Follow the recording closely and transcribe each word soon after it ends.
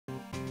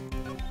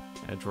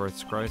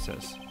Edgeworth's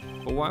crisis.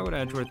 But why would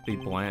Edgeworth be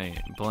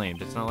blamed?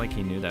 It's not like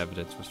he knew the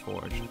evidence was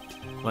forged.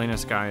 Lena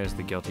Skye is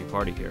the guilty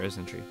party here,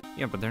 isn't she?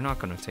 Yeah, but they're not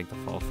going to take the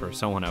fall for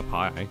someone up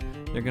high.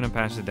 They're going to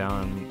pass it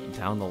down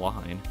the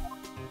line.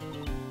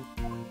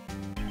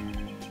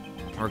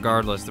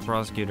 Regardless, the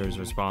prosecutor is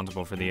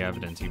responsible for the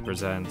evidence he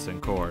presents in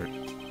court.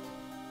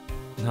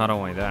 Not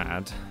only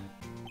that,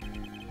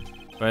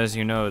 but as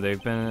you know, there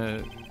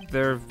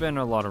have been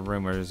a lot of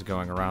rumors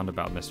going around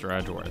about Mr.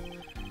 Edgeworth.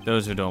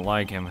 Those who don't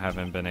like him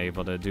haven't been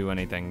able to do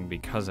anything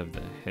because of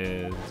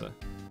his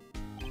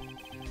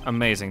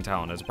amazing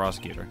talent as a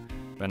prosecutor.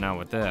 But now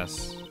with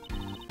this,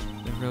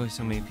 there are really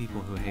so many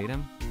people who hate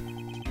him?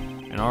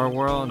 In our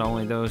world,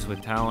 only those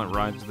with talent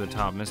rise to the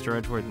top. Mr.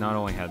 Edgeworth not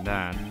only had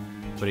that,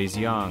 but he's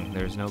young.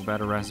 There's no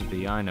better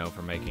recipe I know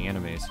for making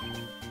enemies.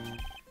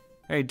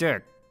 Hey,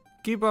 Dick,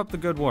 keep up the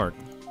good work.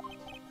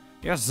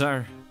 Yes,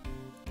 sir.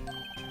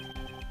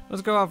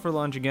 Let's go out for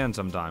lunch again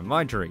sometime.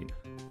 My treat.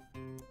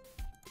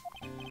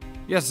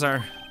 Yes,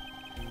 sir.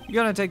 You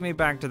gotta take me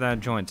back to that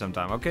joint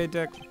sometime, okay,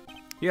 Dick?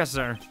 Yes,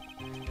 sir.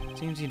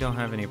 Seems you don't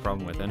have any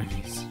problem with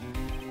enemies.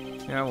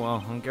 Yeah,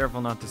 well, I'm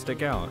careful not to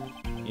stick out.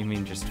 You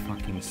mean just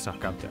fucking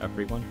suck up to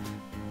everyone?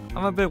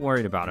 I'm a bit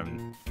worried about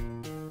him.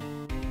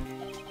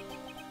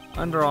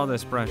 Under all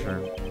this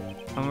pressure,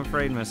 I'm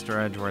afraid Mr.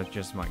 Edgeworth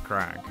just might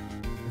crack.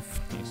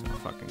 He's not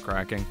fucking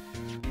cracking.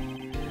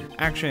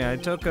 Actually, I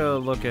took a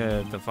look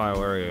at the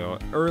file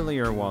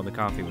earlier while the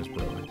coffee was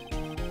brewing.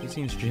 He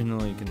seems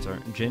genuinely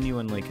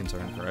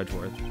concerned for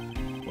Edgeworth.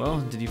 Well,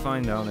 did you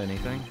find out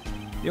anything?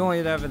 The only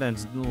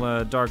evidence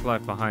Dark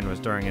left behind was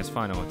during his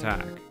final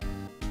attack.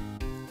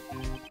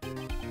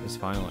 His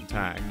final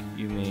attack?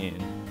 You mean...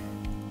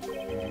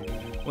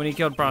 when he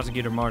killed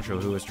Prosecutor Marshall,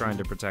 who was trying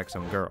to protect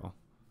some girl.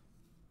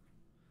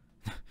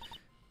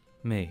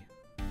 Me.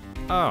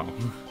 Oh.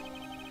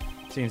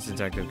 Seems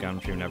Detective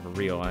Gumshoe never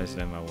realized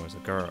Emma was the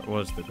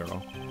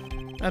girl.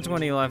 That's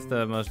when he left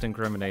the most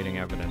incriminating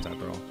evidence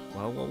after all.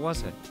 Well, what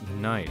was it? The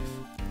knife.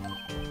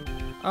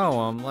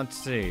 Oh, let's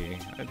see.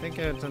 I think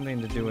it had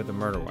something to do with the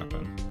murder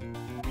weapon.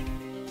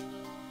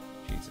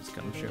 Jesus,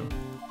 Gumshoe.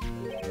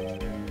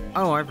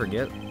 Oh, I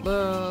forget.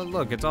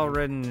 Look, it's all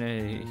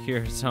written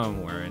here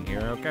somewhere in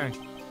here, okay?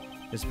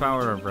 His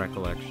power of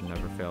recollection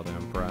never failed to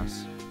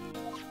impress.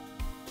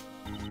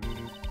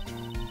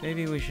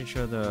 Maybe we should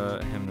show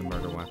him the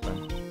murder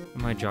weapon. It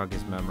might jog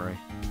his memory.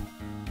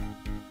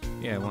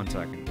 Yeah, 1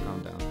 second.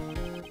 Calm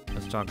down.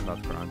 Let's talk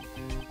about the crime.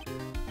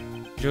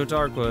 Joe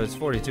Dark was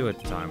 42 at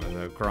the time of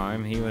the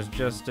crime. He was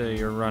just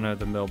your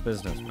run-of-the-mill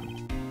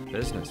businessman.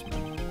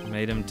 Businessman?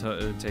 Made him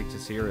take to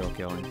serial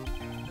killing.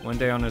 One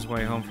day on his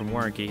way home from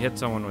work, he hit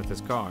someone with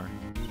his car.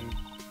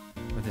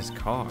 With his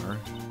car?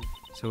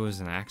 So it was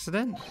an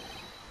accident?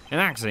 An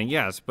accident,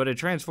 yes, but it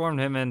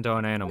transformed him into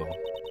an animal.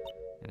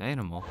 An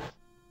animal?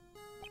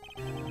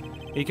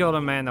 He killed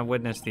a man that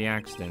witnessed the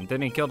accident.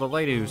 Then he killed a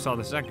lady who saw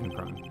the second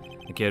crime.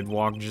 The kid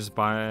walked just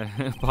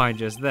by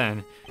just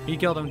then. He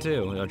killed him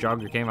too. A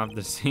jogger came up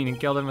the scene and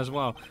killed him as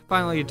well.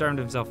 Finally, he turned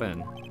himself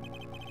in.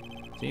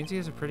 Seems he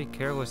is a pretty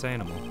careless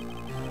animal.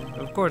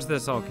 Of course,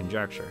 this is all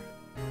conjecture.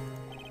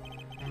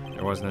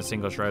 There wasn't a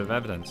single shred of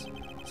evidence,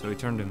 so he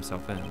turned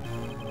himself in.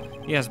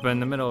 Yes, but in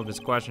the middle of his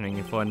questioning,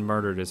 he fled and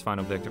murdered his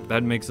final victim.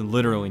 That makes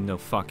literally no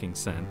fucking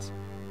sense.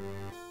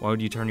 Why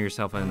would you turn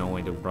yourself in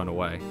only to run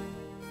away?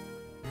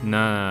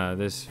 Nah,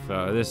 this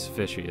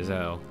fishy as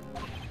hell.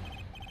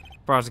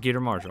 Prosecutor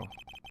Marshall.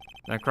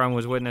 That crime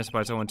was witnessed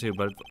by someone too,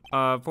 but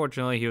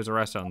fortunately he was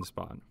arrested on the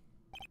spot.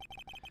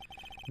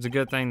 It's a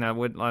good thing that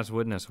last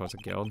witness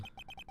wasn't killed.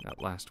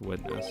 That last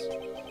witness.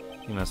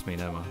 He must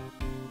mean Emma.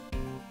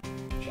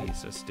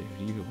 Jesus, dude,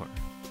 you are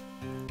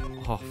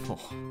awful.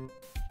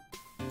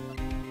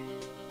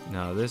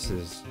 No, this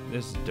is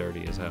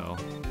dirty as hell.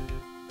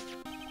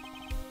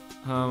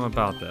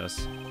 About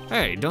this.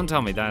 Hey, don't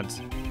tell me that.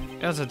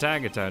 It has a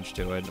tag attached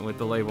to it with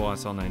the label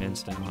SL9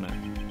 Instant on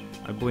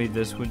it. I believe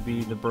this would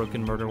be the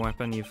broken murder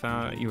weapon you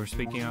were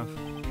speaking of.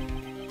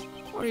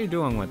 What are you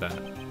doing with that?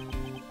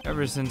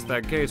 Ever since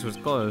that case was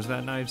closed,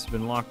 that knife's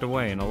been locked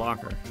away in a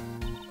locker.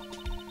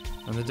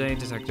 On the day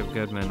Detective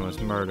Goodman was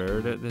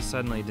murdered, this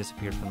suddenly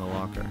disappeared from the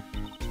locker.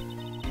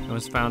 It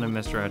was found in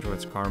Mr.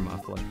 Edgeworth's car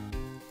muffler.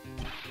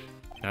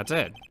 That's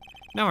it.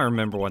 Now I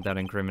remember what that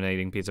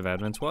incriminating piece of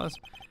evidence was.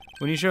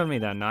 When you showed me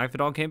that knife,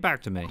 it all came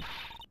back to me.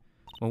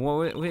 Well,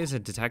 what is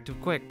it, Detective?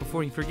 Quick,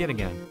 before you forget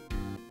again.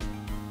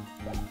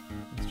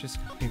 It's just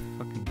gonna be a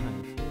fucking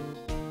knife.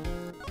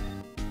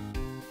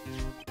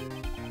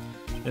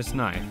 This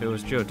knife, it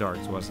was Joe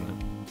Dark's, wasn't it?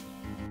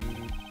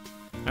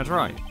 That's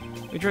right.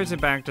 We traced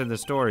it back to the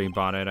store he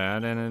bought it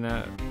at, and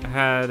it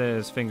had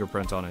his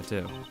fingerprints on it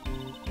too.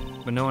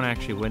 But no one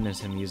actually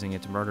witnessed him using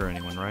it to murder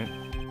anyone, right?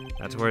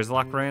 That's where his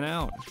luck ran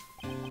out.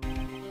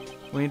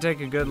 When you take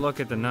a good look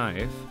at the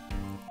knife,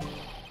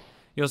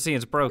 you'll see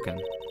it's broken.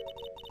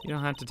 You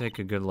don't have to take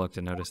a good look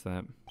to notice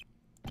that.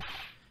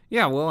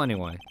 Yeah, well,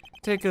 anyway.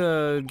 Take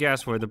a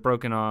guess where the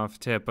broken off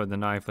tip of the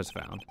knife was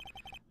found.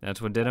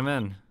 That's what did him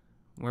in.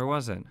 Where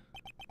was it?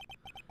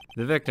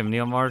 The victim,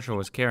 Neil Marshall,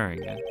 was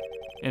carrying it.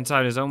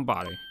 Inside his own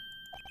body.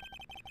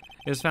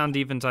 It was found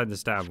deep inside the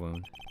stab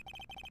wound.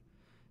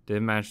 Did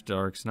it match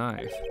Dark's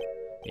knife?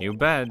 You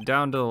bet,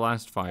 down to the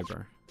last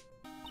fiber.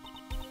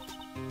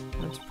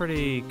 That's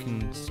pretty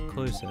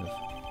conclusive.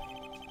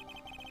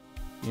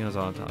 Neil's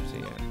autopsy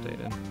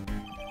updated.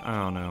 I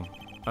don't know.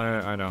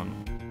 I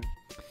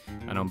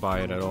don't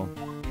buy it at all.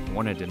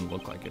 One, it didn't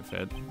look like it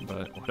fit,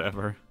 but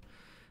whatever.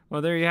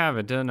 Well, there you have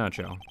it, in a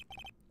nutshell.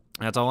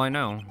 That's all I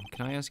know.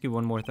 Can I ask you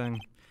one more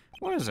thing?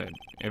 What is it?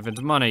 If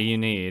it's money you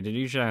need,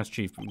 you should ask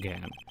Chief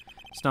Gann.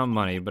 It's not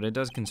money, but it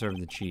does concern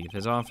the chief.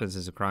 His office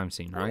is a crime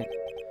scene, right?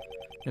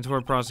 It's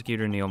where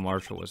Prosecutor Neil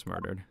Marshall was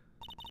murdered.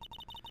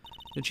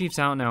 The chief's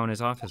out now and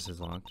his office is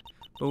locked,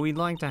 but we'd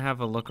like to have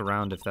a look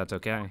around if that's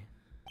okay.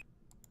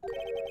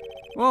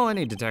 Well,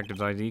 any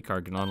detective's ID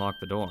card can unlock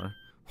the door.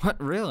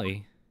 What,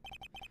 really?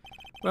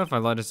 Well, if I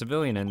let a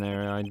civilian in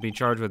there, I'd be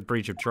charged with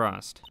breach of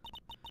trust.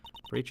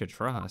 Breach of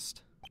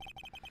trust?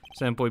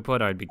 Simply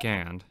put, I'd be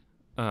canned.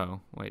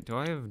 Oh, wait, do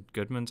I have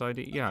Goodman's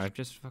ID? Yeah,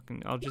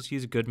 I'll just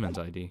use Goodman's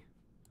ID.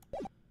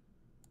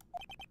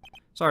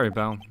 Sorry,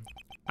 pal.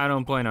 I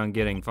don't plan on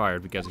getting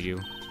fired because of you.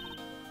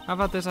 How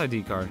about this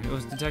ID card? It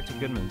was Detective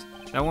Goodman's.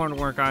 That won't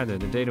work either.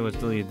 The data was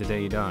deleted the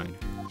day he died.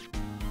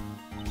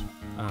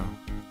 Oh.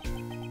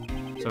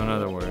 So in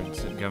other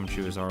words,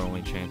 Gumshoe is our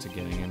only chance of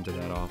getting into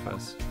that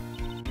office.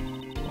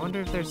 I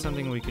wonder if there's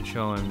something we could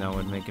show him that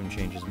would make him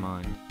change his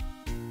mind.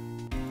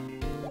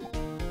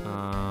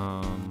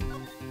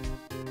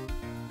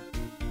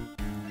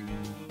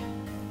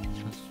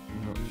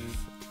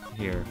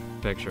 Here,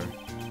 picture.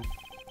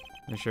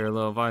 I'll share a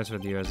little advice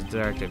with you as a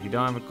detective. If you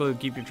don't have a clue,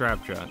 keep your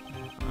trap shut.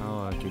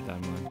 I'll keep that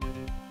in mind.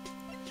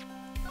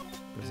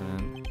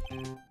 Present.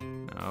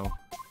 No.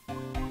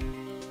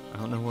 I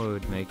don't know what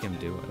would make him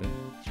do it.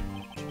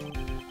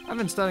 I've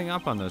been studying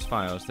up on those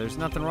files. There's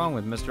nothing wrong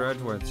with Mr.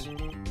 Edgeworth's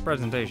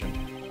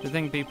presentation. The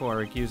thing people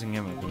are accusing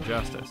him of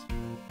injustice.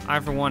 I,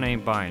 for one,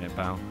 ain't buying it,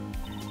 pal.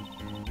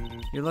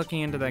 You're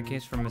looking into that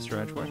case for Mr.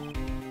 Edgeworth?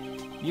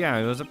 Yeah,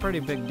 it was a pretty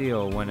big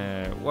deal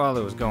while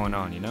it was going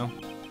on, you know?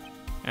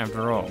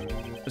 After all,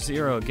 the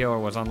serial killer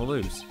was on the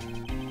loose.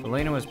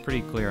 Elena was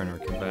pretty clear in her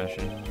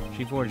confession.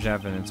 She forged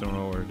evidence in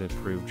order to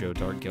prove Joe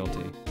Dart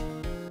guilty.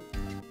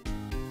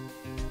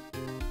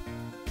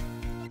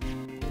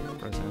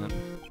 Present.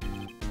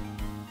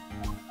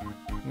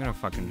 I'm gonna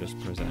fucking just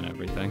present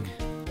everything.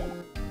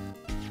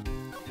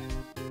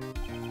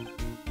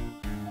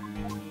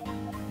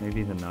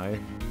 Maybe the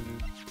knife.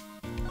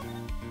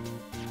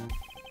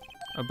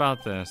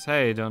 About this.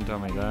 Hey, don't tell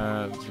me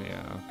that.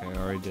 Yeah, okay, I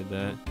already did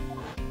that.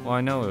 Well,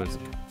 I know it was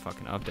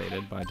fucking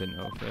updated, but I didn't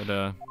know if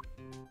it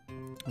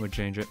would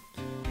change it.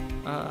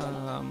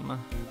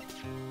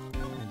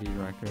 ID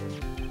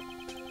record.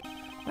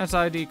 That's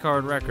ID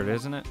card record,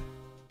 isn't it?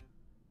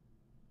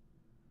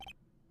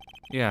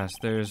 Yes,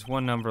 there's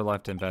one number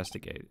left to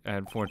investigate.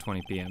 At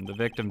 4:20 p.m., the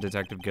victim,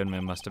 Detective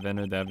Goodman, must have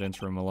entered the evidence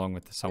room along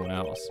with someone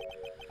else.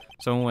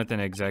 Someone with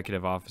an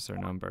executive officer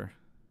number.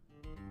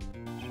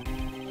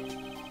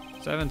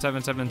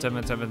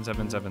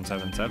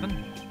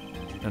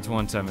 777777777. That's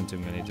 17 too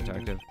many,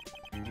 Detective.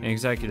 An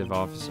executive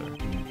officer.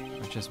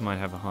 I just might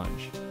have a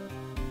hunch.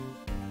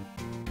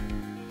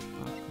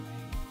 Fuck me.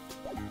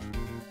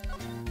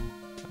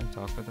 Can I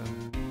talk with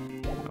him?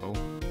 No.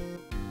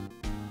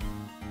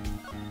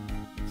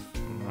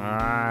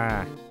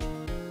 Ah.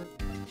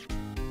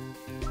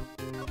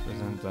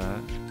 Present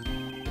that.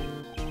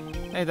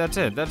 Hey, that's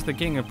it. That's the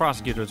King of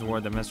Prosecutors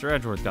Award that Mr.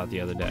 Edgeworth got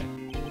the other day.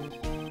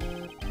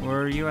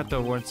 Were you at the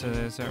awards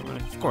ceremony?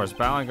 Of course,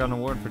 pal. I got an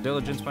award for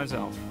diligence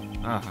myself.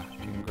 Ah,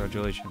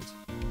 congratulations.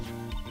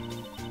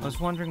 I was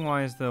wondering,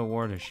 why is the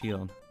award a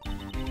shield?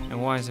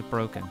 And why is it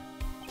broken?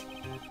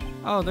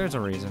 Oh, there's a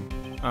reason.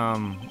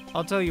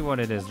 I'll tell you what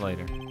it is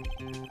later.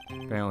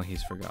 Apparently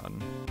he's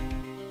forgotten.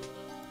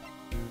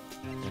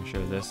 Can I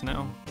show this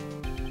now?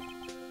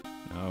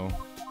 No.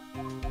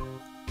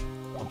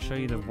 I'll show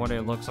you what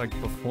it looks like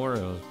before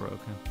it was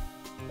broken.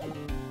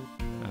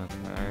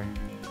 Okay.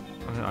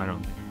 I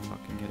don't think I'm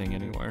fucking getting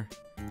anywhere.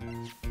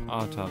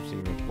 Autopsy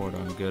report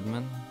on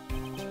Goodman.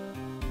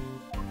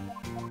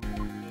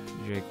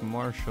 Jake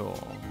Marshall,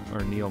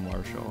 or Neil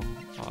Marshall,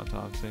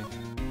 autopsy.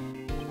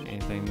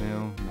 Anything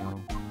new?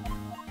 No.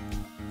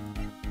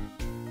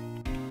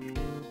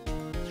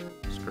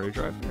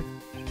 Screwdriver?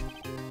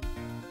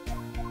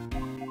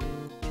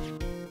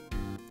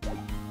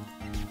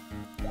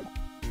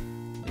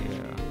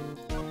 Yeah.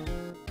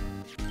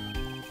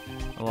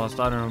 The lost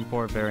item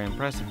report, very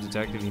impressive,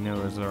 Detective. You know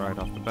it was right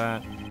off the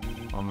bat.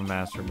 I'm a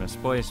master of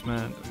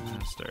misplacement.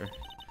 Master.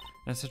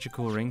 That's such a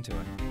cool ring to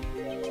it.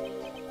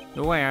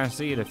 The way I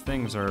see it, if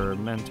things are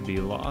meant to be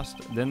lost,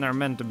 then they're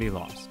meant to be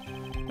lost.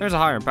 There's a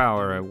higher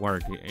power at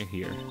work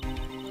here.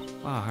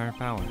 Wow, higher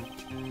power.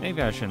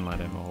 Maybe I shouldn't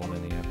let him hold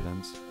any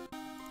evidence.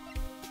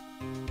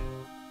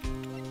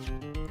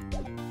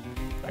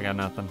 I got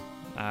nothing.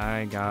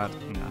 I got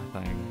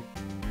nothing.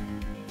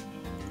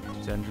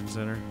 Detention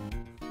center.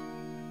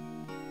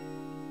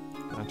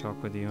 Can I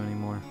talk with you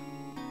anymore?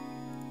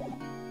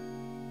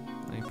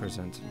 Let me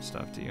present some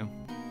stuff to you.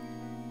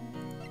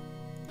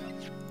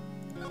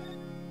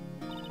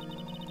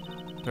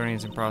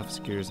 Attorneys and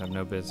prosecutors have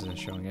no business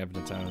showing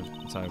evidence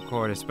outside of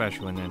court,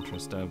 especially when the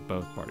interest of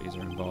both parties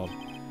are involved.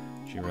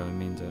 She really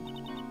means it.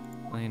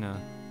 Lena.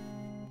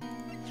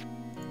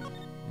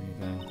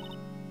 Anything?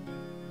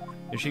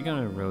 Is she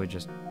gonna really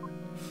just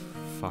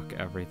fuck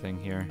everything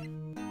here?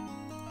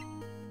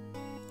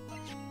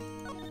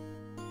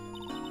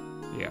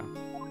 Yeah.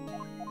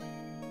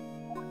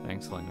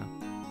 Thanks, Lena.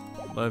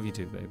 Love you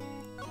too, babe.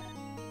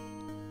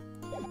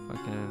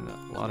 Fucking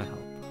a lot of help.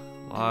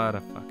 A lot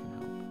of fucking help.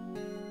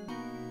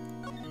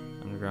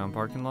 Underground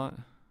parking lot?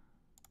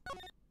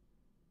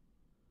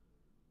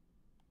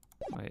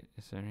 Wait,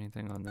 is there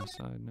anything on this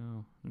side?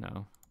 No.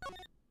 No.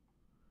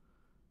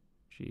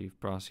 Chief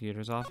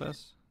Prosecutor's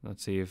Office?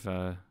 Let's see if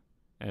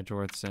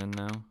Edgeworth's in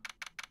now.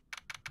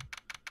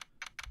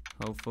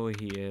 Hopefully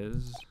he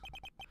is.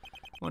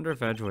 Wonder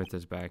if Edgeworth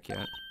is back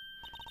yet.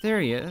 There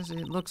he is.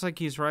 It looks like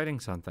he's writing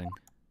something.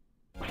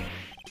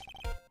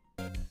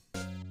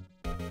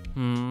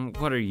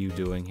 What are you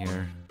doing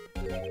here?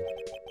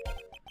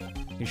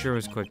 He sure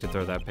was quick to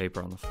throw that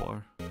paper on the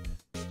floor.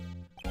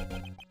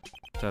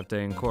 Tough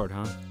day in court,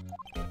 huh?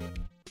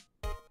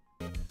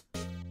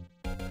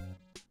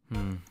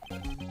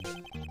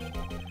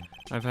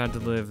 I've had to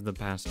live the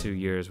past 2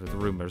 years with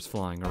rumors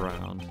flying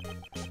around.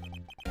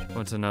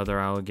 What's another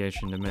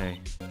allegation to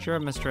me? Sure,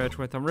 Mr.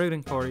 Edgeworth, I'm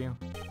rooting for you.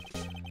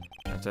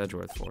 That's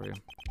Edgeworth for you.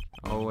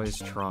 Always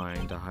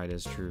trying to hide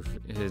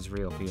his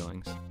real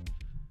feelings.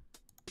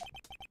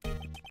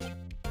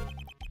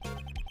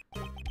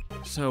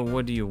 So,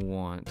 what do you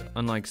want?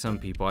 Unlike some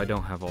people, I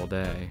don't have all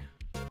day.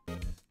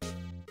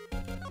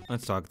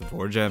 Let's talk the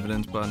forged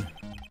evidence, bud.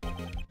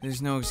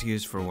 There's no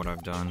excuse for what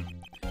I've done.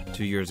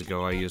 2 years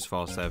ago, I used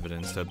false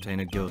evidence to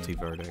obtain a guilty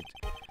verdict.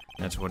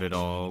 That's what it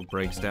all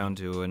breaks down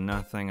to, and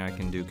nothing I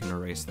can do can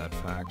erase that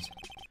fact.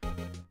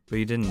 But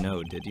you didn't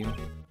know, did you?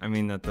 I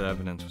mean that the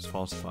evidence was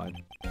falsified.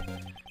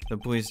 The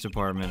police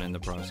department and the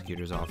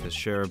prosecutor's office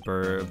share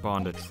a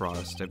bond of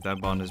trust. If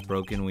that bond is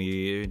broken,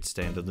 we'd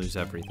stand to lose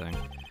everything.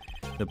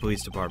 The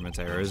police department's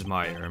error is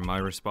my error, and my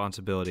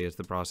responsibility as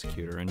the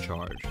prosecutor in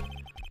charge.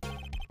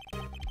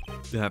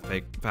 That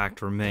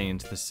fact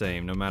remains the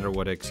same, no matter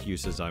what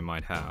excuses I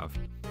might have.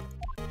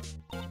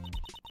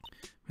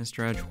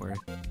 Mr. Edgeworth,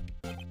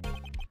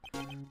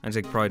 I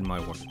take pride in my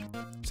work,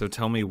 so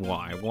tell me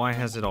why. Why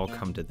has it all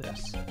come to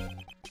this?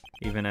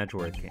 Even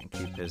Edgeworth can't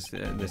keep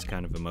this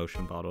kind of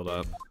emotion bottled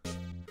up.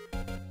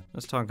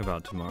 Let's talk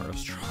about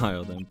tomorrow's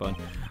trial then, bud.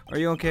 Are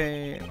you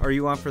okay? Are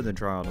you up for the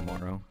trial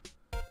tomorrow?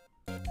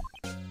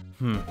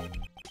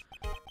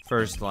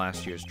 First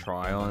last year's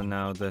trial, and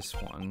now this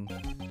one.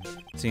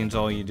 Seems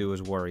all you do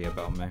is worry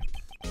about me.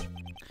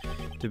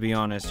 To be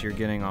honest, you're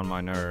getting on my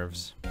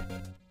nerves.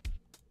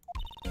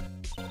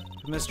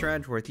 Mr.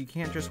 Edgeworth, you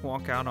can't just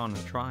walk out on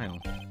a trial.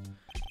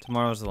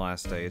 Tomorrow's the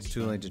last day. It's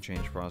too late to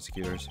change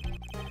prosecutors.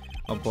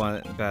 I'll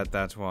bet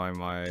that's why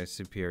my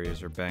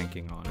superiors are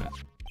banking on it.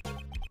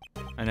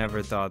 I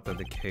never thought that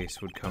the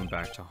case would come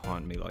back to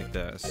haunt me like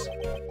this.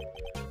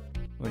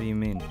 What do you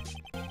mean?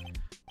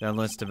 That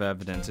list of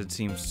evidence, it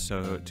seems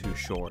too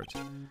short.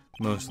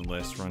 Most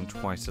lists run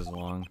twice as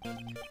long.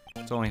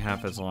 It's only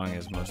half as long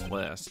as most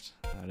lists.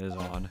 That is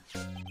odd.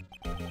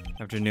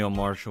 After Neil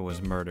Marshall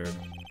was murdered,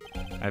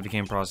 I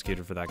became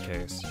prosecutor for that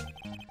case.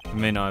 It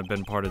may not have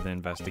been part of the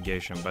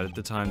investigation, but at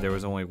the time there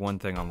was only one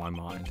thing on my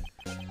mind.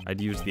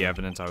 I'd used the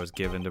evidence I was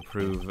given to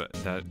prove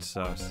that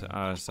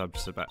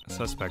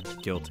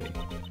suspect guilty.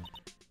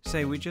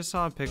 Say, we just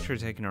saw a picture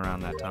taken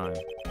around that time.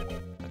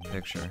 That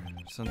picture.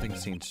 Something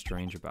seemed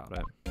strange about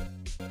it.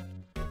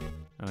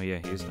 Oh yeah,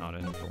 he's not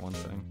in it for one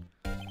thing.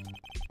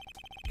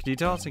 Could you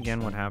tell us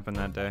again what happened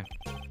that day?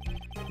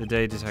 The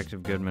day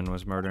Detective Goodman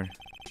was murdered.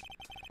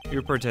 You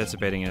were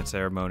participating in a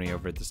ceremony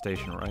over at the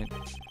station, right?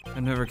 I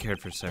never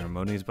cared for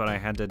ceremonies, but I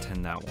had to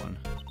attend that one.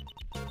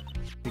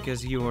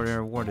 Because you were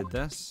awarded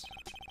this?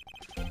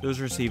 Those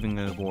receiving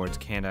the awards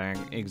can't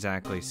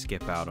exactly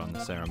skip out on the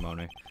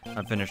ceremony.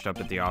 I finished up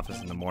at the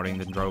office in the morning,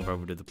 then drove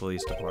over to the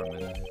police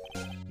department.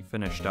 You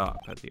finished up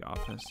at the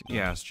office?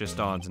 Yes, just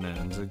odds and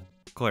ends,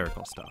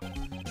 clerical stuff.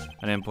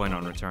 I didn't plan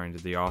on returning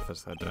to the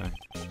office that day.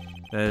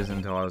 That is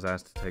until I was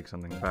asked to take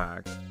something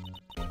back.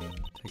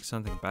 Take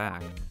something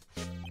back?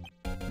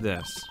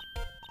 This.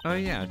 Oh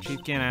yeah,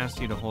 Chief Gann asked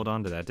you to hold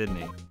on to that, didn't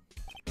he?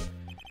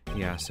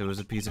 Yes, it was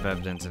a piece of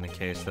evidence in a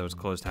case that was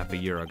closed half a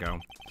year ago.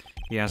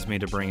 He asked me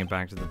to bring it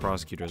back to the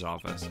prosecutor's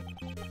office.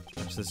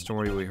 That's the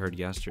story we heard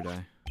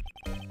yesterday.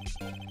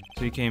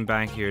 So you came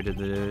back here to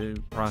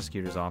the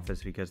prosecutor's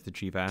office because the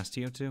chief asked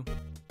you to?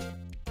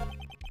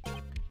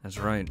 That's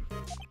right.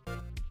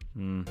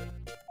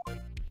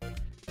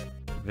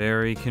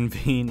 Very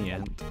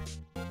convenient.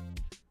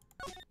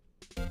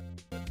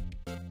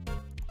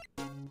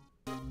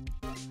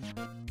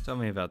 Tell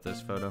me about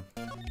this photo.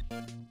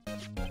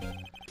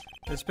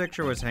 This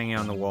picture was hanging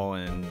on the wall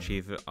in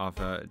Chief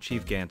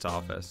Gant's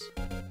office.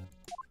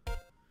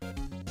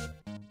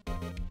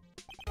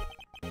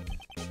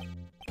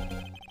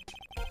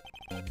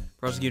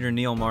 Prosecutor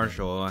Neil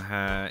Marshall,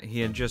 he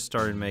had just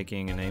started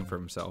making a name for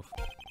himself.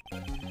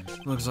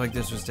 Looks like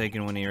this was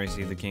taken when he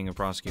received the King of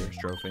Prosecutors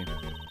trophy.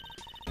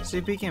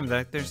 Speaking of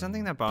that, there's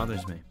something that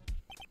bothers me.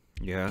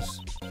 Yes?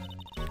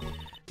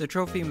 The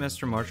trophy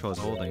Mr. Marshall is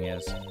holding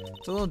is.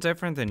 It's a little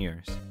different than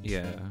yours.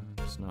 Yeah,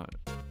 it's not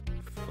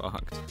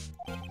fucked.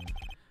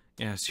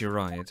 Yes, you're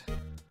right.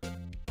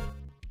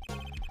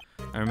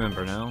 I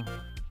remember now.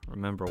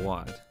 Remember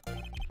what?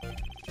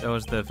 That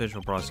was the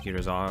official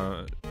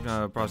prosecutor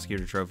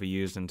trophy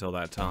used until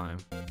that time.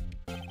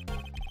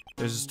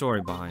 There's a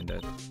story behind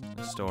it.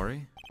 A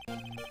story?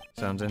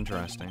 Sounds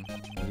interesting.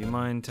 Would you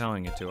mind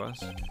telling it to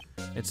us?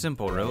 It's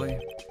simple, really.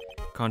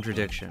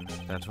 Contradiction.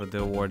 That's what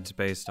the award's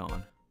based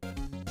on.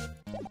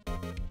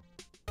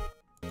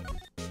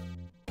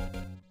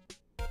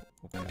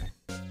 Okay.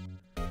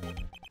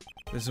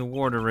 This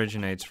award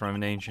originates from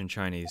an ancient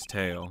Chinese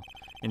tale.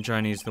 In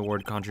Chinese, the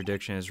word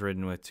contradiction is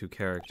written with 2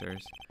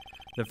 characters.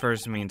 The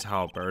first means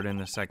halberd, and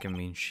the second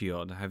means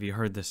shield. Have you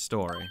heard this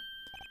story?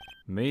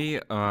 Me?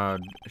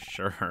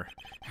 Sure.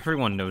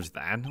 Everyone knows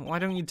that. Why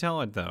don't you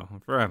tell it, though?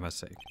 For Emma's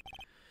sake.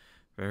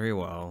 Very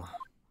well.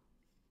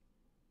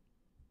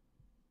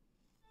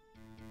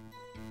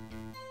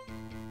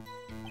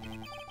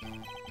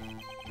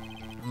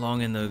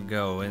 Long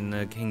ago, in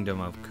the kingdom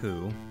of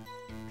Chu?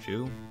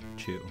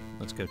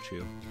 Let's go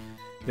Chu.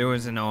 There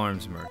was an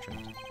arms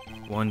merchant.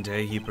 One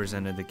day, he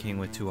presented the king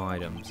with 2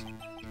 items.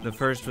 The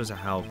first was a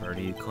halberd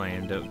he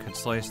claimed could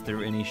slice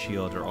through any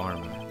shield or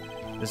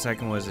armor. The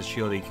second was a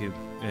shield he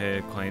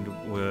claimed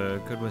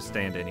could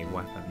withstand any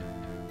weapon.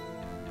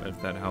 But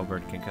if that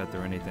halberd can cut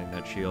through anything,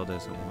 that shield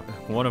isn't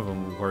one of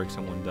them works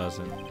and one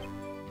doesn't.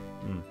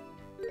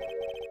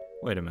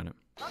 Wait a minute.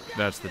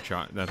 That's the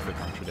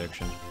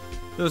contradiction.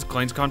 Those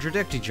claims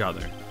contradict each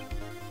other.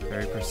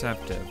 Very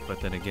perceptive,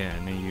 but then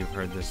again, you've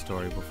heard this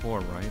story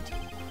before, right?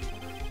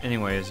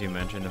 Anyway, as you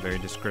mentioned, the very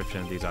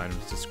description of these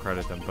items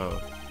discredit them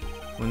both.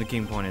 When the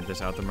king pointed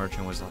this out, the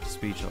merchant was left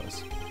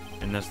speechless,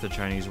 and thus the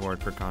Chinese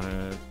word for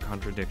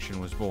contradiction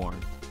was born.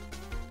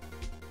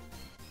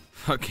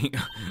 Fucking,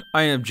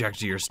 I object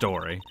to your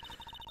story.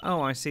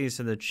 Oh, I see,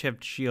 so the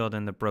chipped shield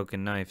and the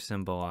broken knife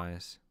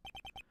symbolize.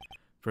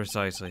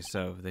 Precisely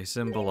so, they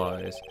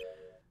symbolize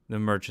the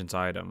merchant's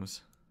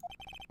items.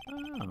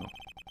 Oh.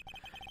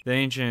 The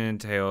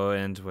ancient tale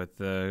ends with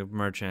the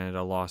merchant at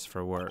a loss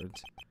for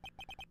words.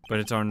 But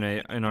it's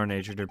in our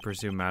nature to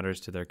pursue matters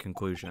to their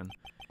conclusion,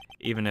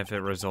 even if it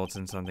results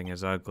in something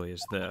as ugly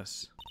as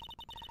this.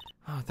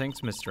 Oh,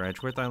 thanks, Mr.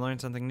 Edgeworth. I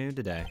learned something new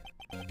today.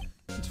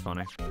 It's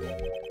funny.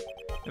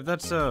 If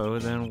that's so,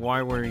 then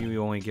why were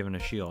you only given a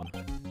shield?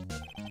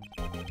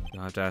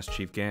 You'll have to ask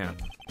Chief Gann.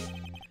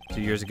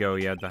 2 years ago,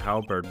 he had the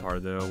halberd part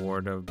of the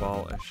award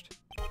abolished.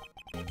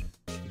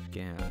 Chief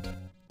Gann.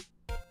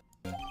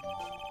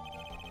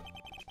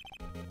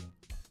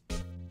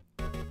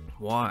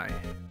 Why?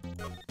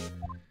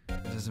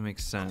 It doesn't make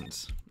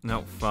sense.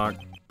 No, fuck.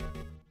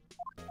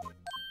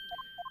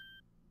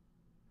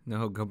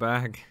 No, go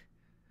back.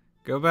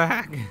 Go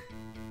back!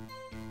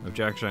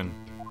 Objection.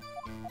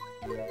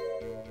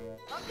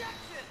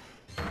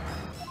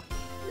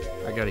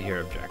 I gotta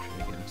hear objection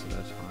again, so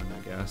that's fine, I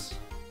guess.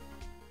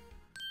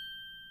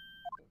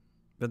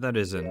 But that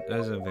is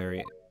a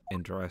very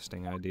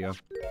interesting idea.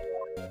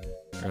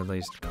 Or at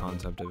least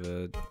concept of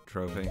a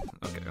trophy.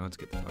 Okay, let's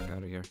get the fuck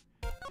out of here.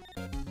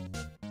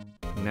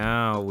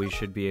 Now we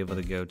should be able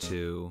to go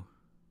to...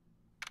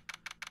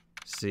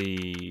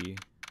 see...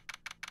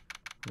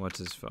 what's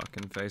his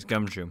fucking face?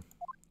 Gumshoe.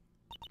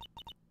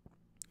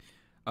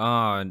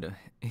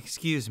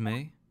 Excuse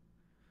me?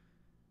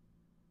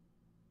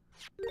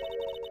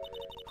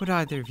 Would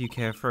either of you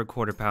care for a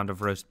quarter pound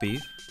of roast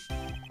beef?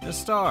 A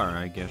star,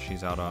 I guess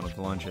she's out on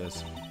the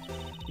lunches.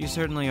 You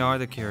certainly are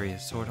the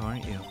curious sort,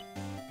 aren't you?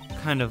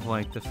 Kind of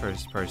like the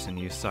first person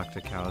you sucked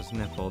a cow's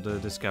nipple to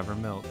discover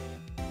milk.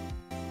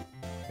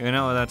 You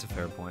know, that's a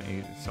fair point.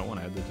 Someone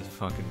had to just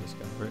fucking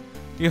discover it.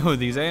 Yo,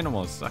 these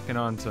animals sucking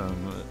on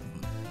some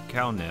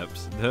cow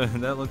nips.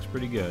 That looks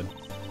pretty good.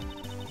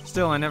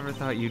 Still, I never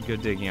thought you'd go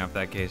digging up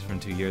that case from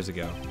 2 years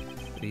ago.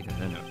 But even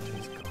then, it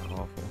tastes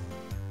god-awful.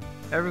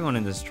 Everyone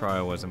in this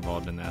trial was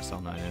involved in the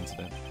SL9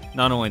 incident.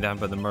 Not only that,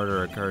 but the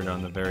murder occurred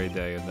on the very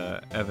day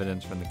the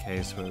evidence from the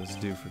case was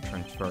due for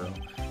transferal.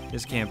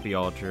 This can't be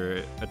all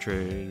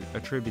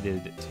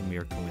attributed to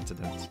mere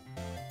coincidence.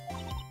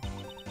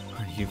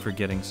 Are you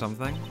forgetting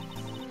something?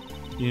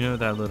 You know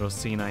that little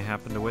scene I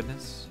happened to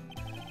witness?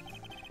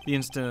 The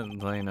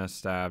instant Lena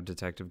stabbed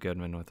Detective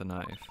Goodman with a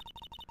knife.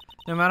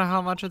 No matter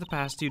how much of the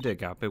past you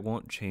dig up, it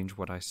won't change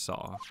what I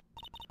saw.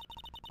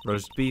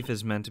 Roast beef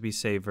is meant to be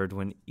savored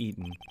when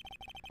eaten.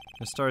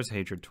 The star's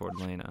hatred toward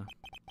Lena.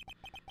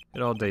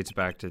 It all dates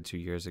back to 2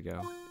 years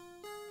ago.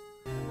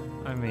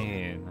 I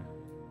mean...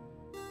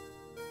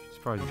 she's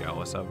probably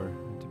jealous of her,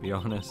 to be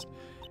honest.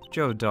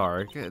 Joe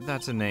Dark,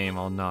 that's a name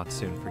I'll not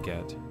soon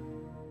forget.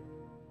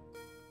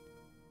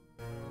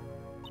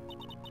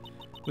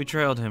 We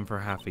trailed him for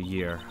half a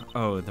year.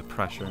 Oh, the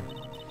pressure.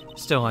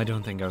 Still, I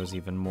don't think I was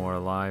even more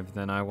alive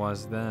than I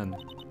was then.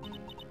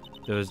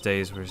 Those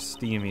days were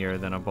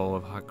steamier than a bowl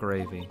of hot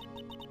gravy.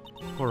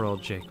 Poor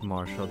old Jake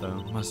Marshall,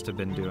 though, must have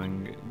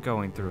been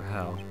going through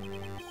hell.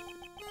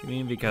 You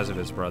mean because of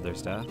his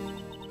brother's death?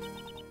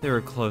 They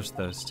were close,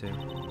 those two.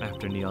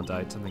 After Neil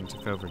died, something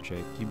took over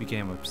Jake. He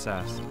became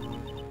obsessed.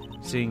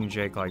 Seeing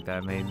Jake like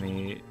that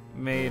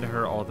made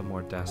her all the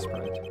more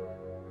desperate.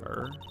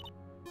 Her?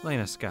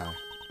 Lena Sky.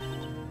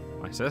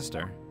 My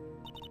sister.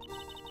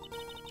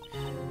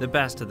 The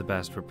best of the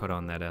best were put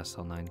on that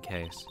SL9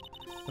 case.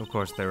 Of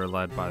course, they were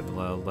led by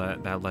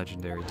that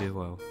legendary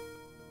duo.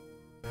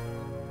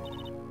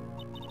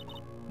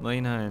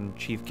 Lena and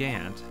Chief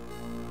Gant.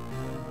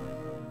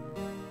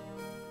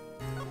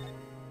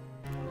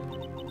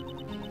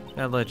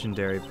 That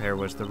legendary pair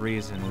was the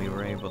reason we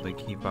were able to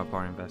keep up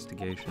our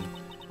investigation.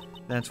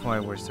 That's why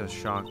we're so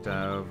shocked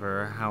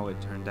over how it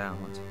turned out.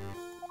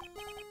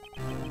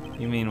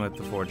 You mean with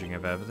the forging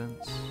of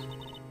evidence?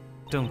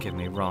 Don't get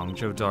me wrong,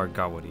 Joe Dark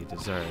got what he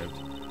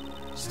deserved.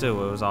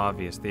 Still, it was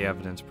obvious the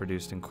evidence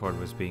produced in court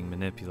was being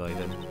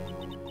manipulated.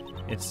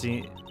 It's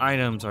the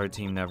items our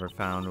team never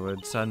found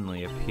would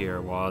suddenly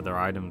appear while other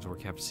items were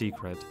kept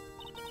secret.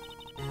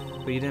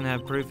 But you didn't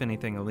have proof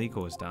anything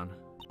illegal was done.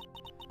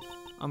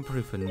 I'm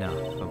proof enough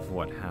of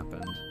what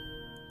happened.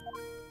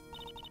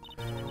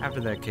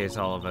 After that case,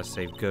 all of us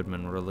save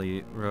Goodman were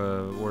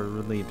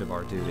relieved of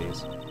our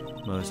duties,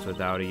 most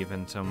without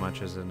even so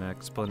much as an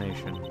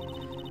explanation.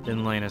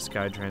 Then Lena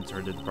Sky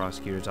transferred to the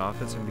prosecutor's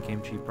office and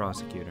became chief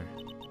prosecutor.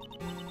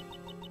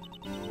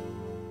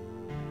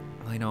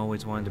 Lena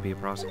always wanted to be a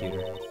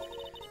prosecutor.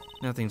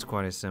 Nothing's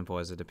quite as simple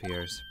as it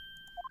appears.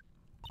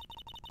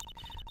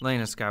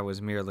 Lena Sky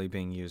was merely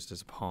being used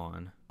as a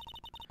pawn.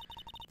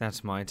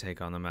 That's my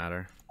take on the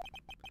matter.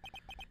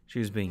 She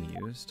was being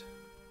used?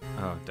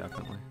 Oh,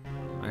 definitely.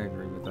 I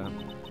agree with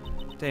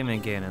that. Damon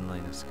Gann and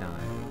Lena Sky.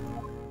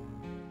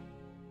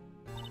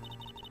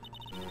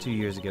 2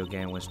 years ago,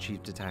 Gann was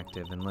chief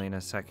detective and Lena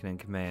second in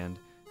command.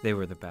 They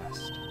were the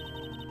best.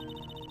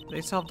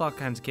 They solved all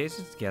kinds of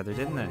cases together,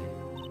 didn't they?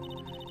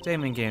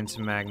 Damon Gann's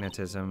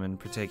magnetism in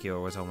particular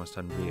was almost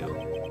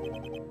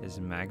unreal. His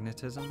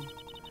magnetism?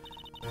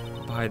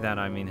 By that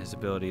I mean his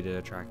ability to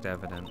attract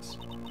evidence.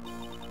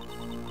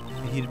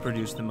 He'd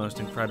produce the most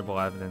incredible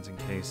evidence in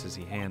cases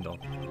he handled.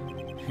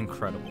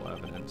 Incredible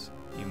evidence,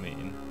 you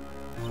mean?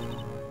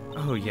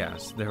 Oh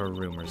yes, there were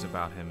rumors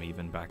about him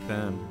even back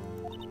then.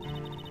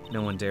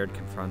 No one dared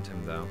confront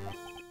him, though.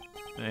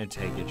 I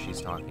take it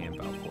she's talking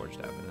about forged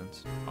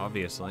evidence,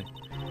 obviously.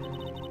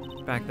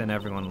 Back then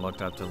everyone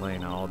looked up to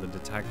Lena, all the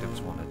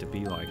detectives wanted to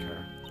be like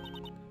her.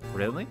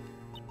 Really?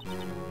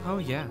 Oh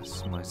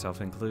yes,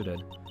 myself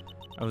included.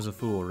 I was a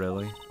fool,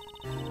 really.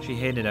 She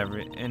hated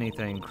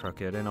anything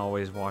crooked and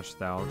always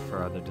watched out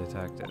for other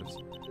detectives.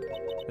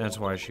 That's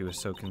why she was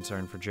so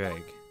concerned for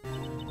Jake.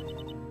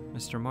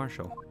 Mr.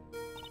 Marshall.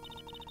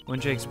 When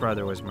Jake's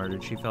brother was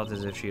murdered, she felt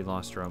as if she had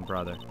lost her own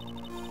brother.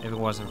 If it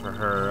wasn't for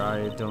her,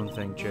 I don't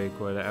think Jake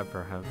would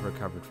ever have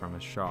recovered from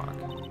his shock.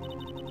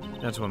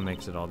 That's what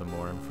makes it all the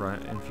more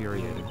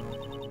infuriating.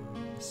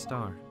 The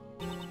star.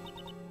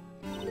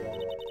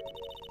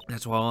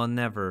 That's why I'll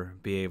never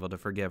be able to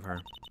forgive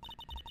her.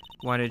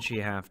 Why did she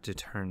have to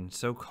turn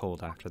so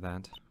cold after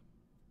that?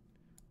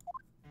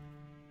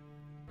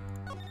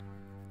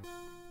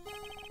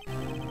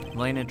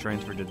 Lena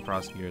transferred to the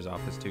prosecutor's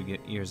office 2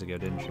 years ago,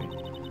 didn't she?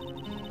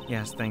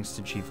 Yes, thanks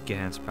to Chief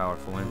Gant's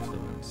powerful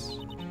influence.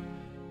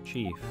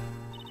 Chief.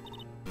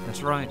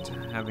 That's right.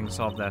 Having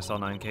solved the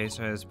SL9 case,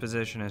 his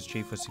position as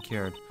chief was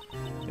secured.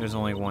 There was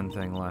only one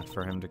thing left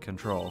for him to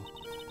control,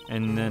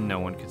 and then no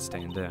one could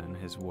stand in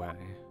his way.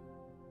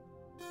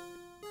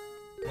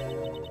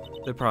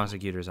 The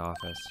prosecutor's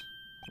office.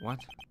 What?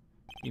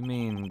 You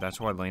mean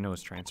that's why Lena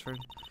was transferred?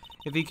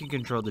 If he could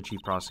control the chief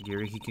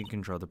prosecutor, he could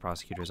control the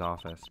prosecutor's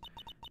office.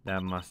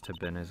 That must have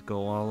been his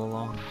goal all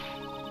along.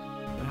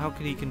 But how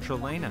could he control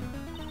Lena?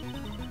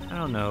 I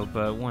don't know,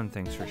 but one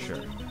thing's for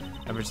sure.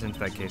 Ever since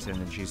that case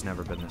ended, she's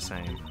never been the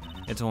same.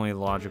 It's only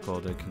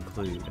logical to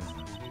conclude.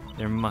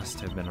 There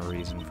must have been a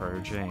reason for her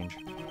change.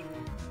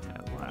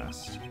 At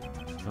last.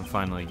 I'm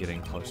finally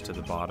getting close to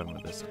the bottom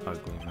of this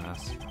ugly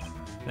mess.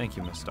 Thank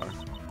you, Miss Stark.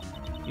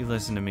 You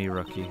listen to me,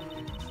 rookie.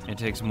 It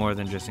takes more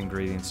than just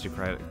ingredients to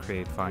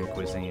create fine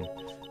cuisine.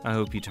 I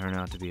hope you turn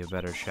out to be a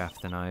better chef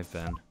than I've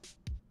been.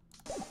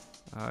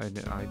 I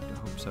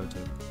hope so,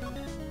 too.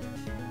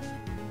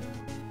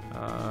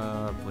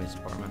 Police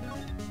department.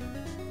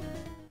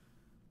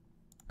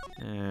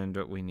 And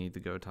we need to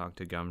go talk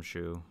to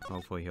Gumshoe.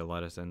 Hopefully he'll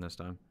let us in this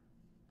time.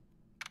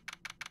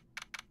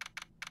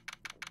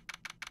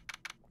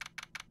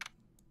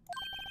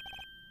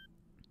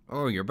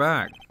 Oh, you're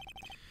back.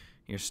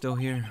 You're still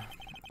here?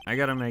 I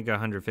gotta make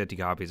 150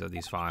 copies of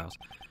these files.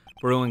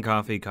 Brewing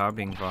coffee,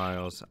 copying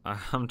files.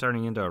 I'm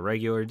turning into a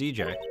regular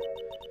DJ.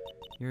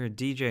 You're a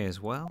DJ as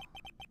well?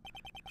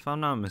 If I'm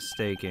not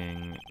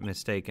mistaken,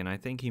 I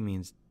think he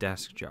means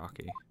desk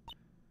jockey.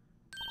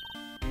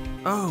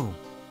 Oh,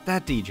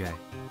 that DJ.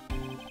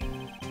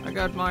 I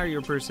gotta admire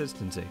your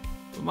persistency,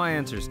 but my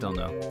answer's still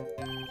no.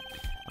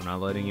 I'm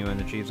not letting you in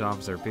the chief's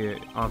office,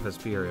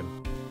 period.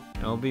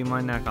 It'll be my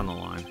neck on the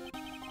line.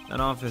 That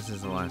office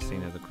is the last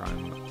scene of the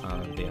crime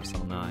of the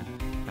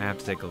SL9. I have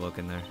to take a look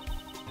in there.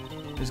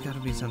 There's got to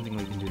be something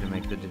we can do to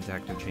make the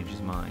detective change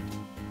his mind.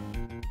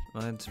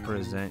 Let's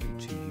present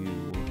to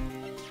you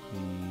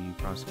the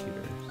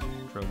prosecutor's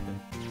trophy.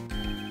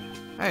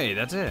 Hey,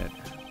 that's it.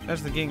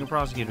 That's the King of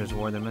Prosecutors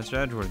award that Mr.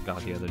 Edgeworth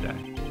got the other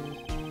day.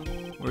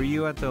 Were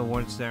you at the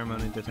awards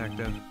ceremony,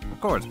 Detective? Of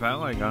course,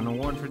 pal. I got an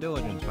award for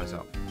diligence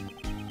myself.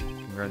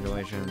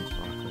 Congratulations.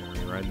 Fuck, we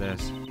already read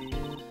this.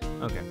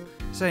 Okay.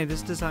 Say,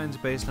 this design's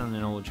based on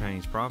an old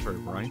Chinese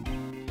proverb, right?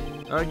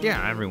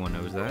 Yeah, everyone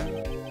knows that.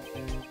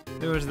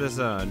 There was this,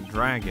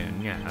 dragon.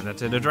 Yeah,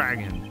 that's it, a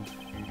dragon.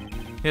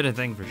 Hit a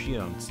thing for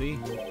shield, see?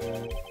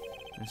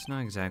 It's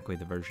not exactly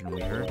the version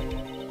we heard.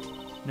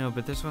 No,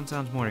 but this one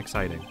sounds more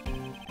exciting.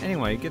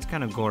 Anyway, it gets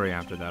kind of gory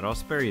after that. I'll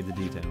spare you the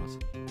details.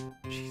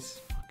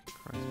 Jesus fucking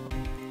Christ,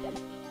 buddy.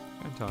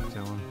 Can I talk to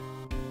him?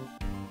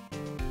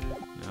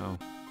 No.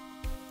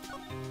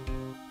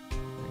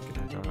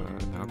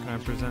 How can I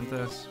present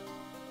this?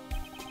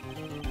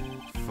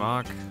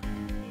 Fuck. I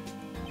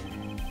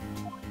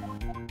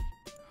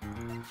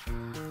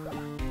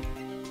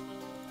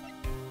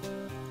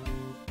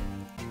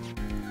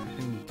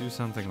can do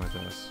something with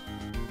this.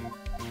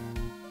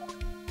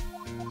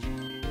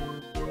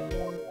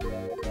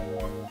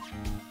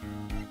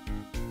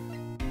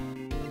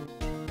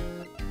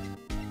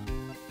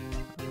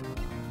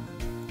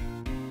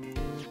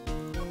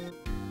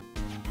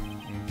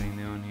 Anything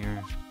new in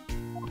here?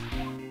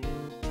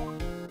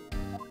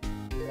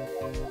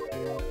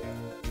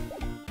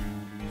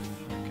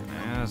 Fucking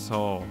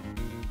asshole.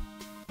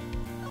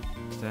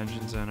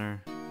 Detention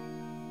center.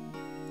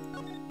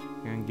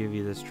 I'm gonna give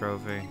you this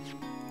trophy.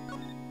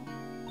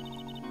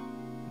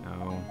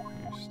 No,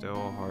 you're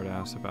still a hard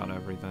ass about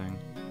everything.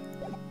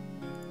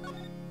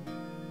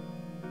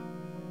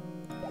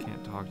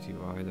 Can't talk to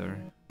you either.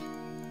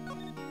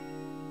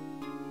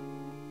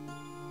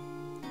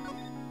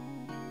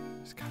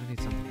 There's gotta be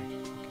something I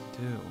can fucking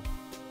do.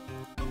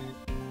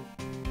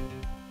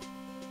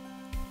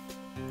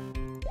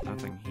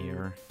 Nothing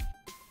here.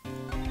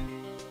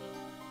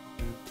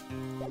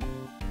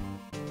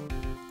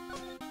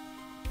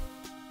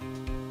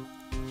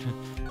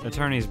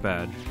 Attorney's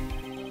badge.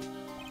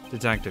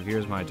 Detective,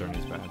 here's my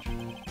attorney's badge.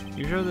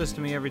 You show this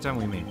to me every time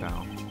we meet,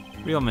 pal.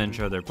 Real men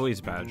show their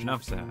police badge,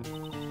 enough said.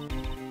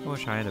 I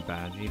wish I had a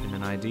badge, even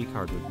an ID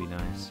card would be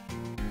nice.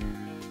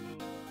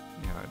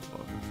 Yeah, I'd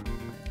love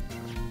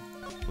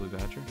it. Blue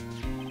Badger?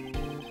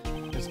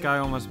 This guy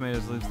almost made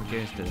us lose the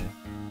case today.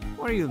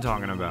 What are you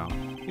talking about?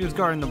 He was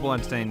guarding the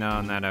bloodstain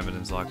on that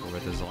evidence locker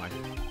with his life.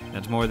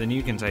 That's more than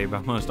you can say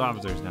about most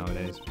officers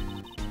nowadays.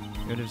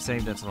 It would have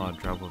saved us a lot of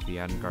trouble if he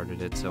hadn't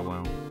guarded it so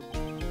well.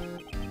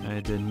 I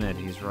had to admit,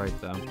 he's right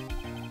though.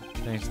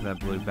 Thanks to that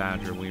Blue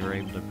Badger, we were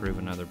able to prove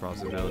another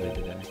possibility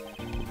today.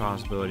 The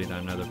possibility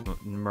that another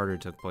murder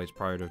took place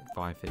prior to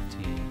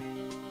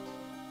 5:15.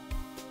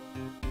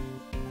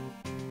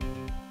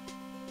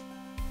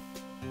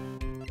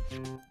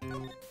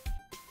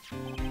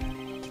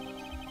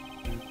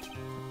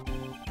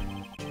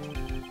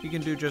 You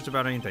can do just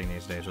about anything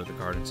these days with a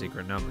card and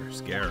secret number.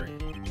 Scary.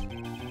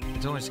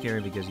 It's only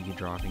scary because you keep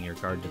dropping your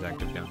card,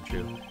 Detective, don't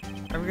you?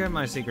 I forget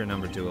my secret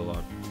number too a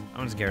lot.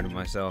 I'm scared of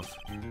myself.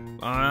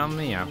 I'm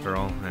me after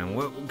all, and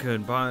what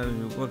could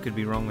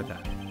be wrong with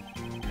that?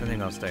 I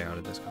think I'll stay out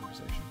of this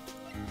conversation.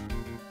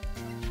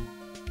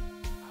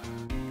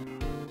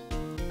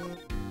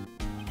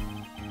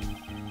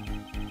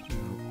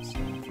 Nope,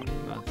 still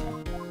fucking nothing.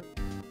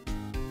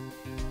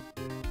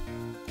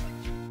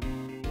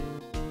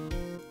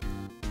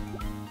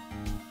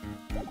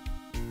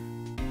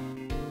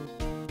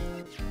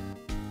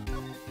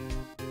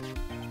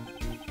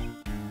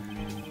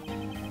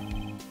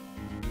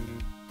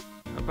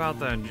 About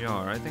that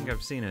jar, I think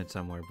I've seen it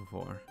somewhere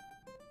before.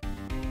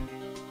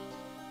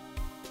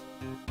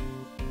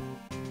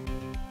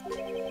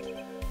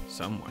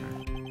 Somewhere.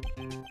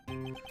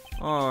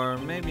 Or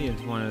maybe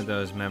it's one of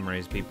those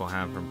memories people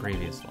have from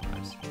previous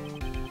lives.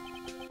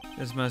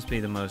 This must be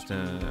the most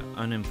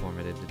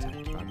uninformative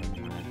detective I've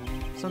ever met.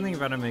 Something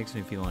about it makes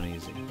me feel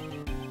uneasy.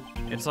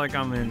 It's like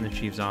I'm in the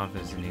chief's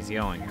office and he's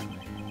yelling at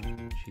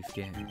me. Chief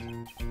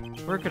Gant.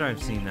 Where could I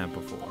have seen that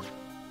before?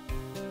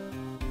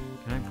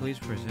 Can I please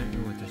present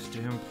you with this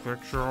damn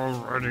picture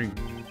already?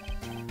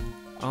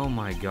 Oh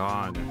my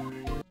god.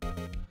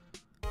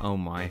 Oh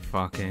my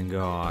fucking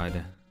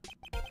god.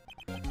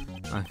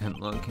 I've been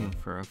looking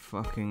for a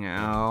fucking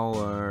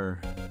hour.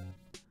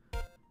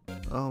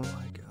 Oh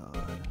my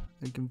god.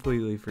 I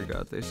completely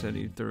forgot they said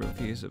he threw a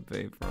piece of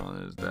paper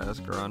on his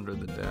desk or under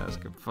the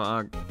desk.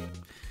 Fuck.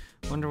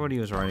 Wonder what he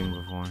was writing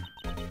before.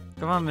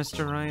 Come on,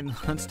 Mr. Wright.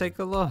 Let's take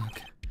a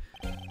look.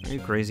 Are you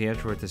crazy?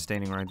 Edgeworth is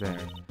standing right there.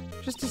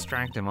 Just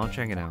distract him, I'll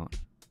check it out.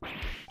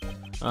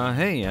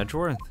 Hey,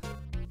 Edgeworth.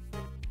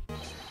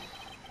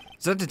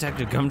 Is that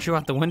Detective Gumshoe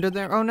out the window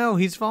there? Oh no,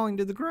 he's falling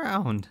to the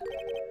ground.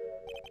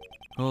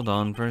 Hold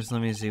on, first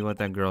let me see what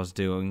that girl's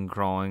doing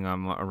crawling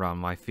around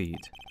my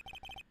feet.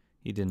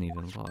 He didn't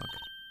even look.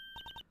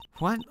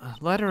 What? A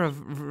letter of...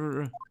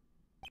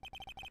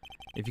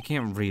 If you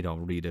can't read, I'll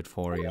read it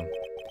for you.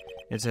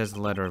 It says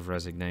letter of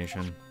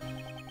resignation.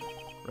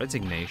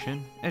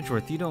 Resignation?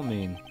 Edgeworth, you don't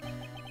mean...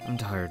 I'm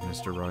tired,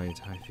 Mr. Wright.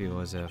 I feel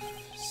as if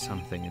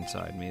something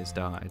inside me has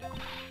died.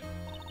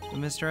 But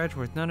Mr.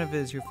 Edgeworth, none of it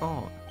is your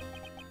fault.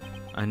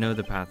 I know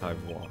the path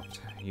I've walked.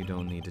 You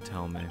don't need to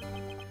tell me.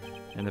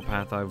 And the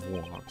path I've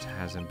walked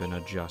hasn't been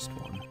a just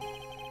one.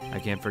 I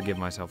can't forgive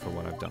myself for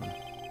what I've done.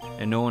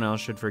 And no one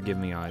else should forgive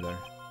me either.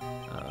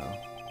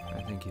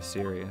 I think he's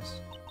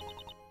serious.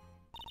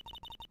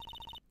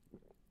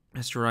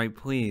 Mr. Wright,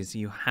 please,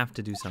 you have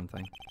to do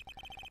something.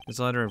 This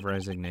letter of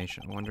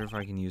resignation, I wonder if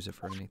I can use it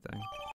for anything.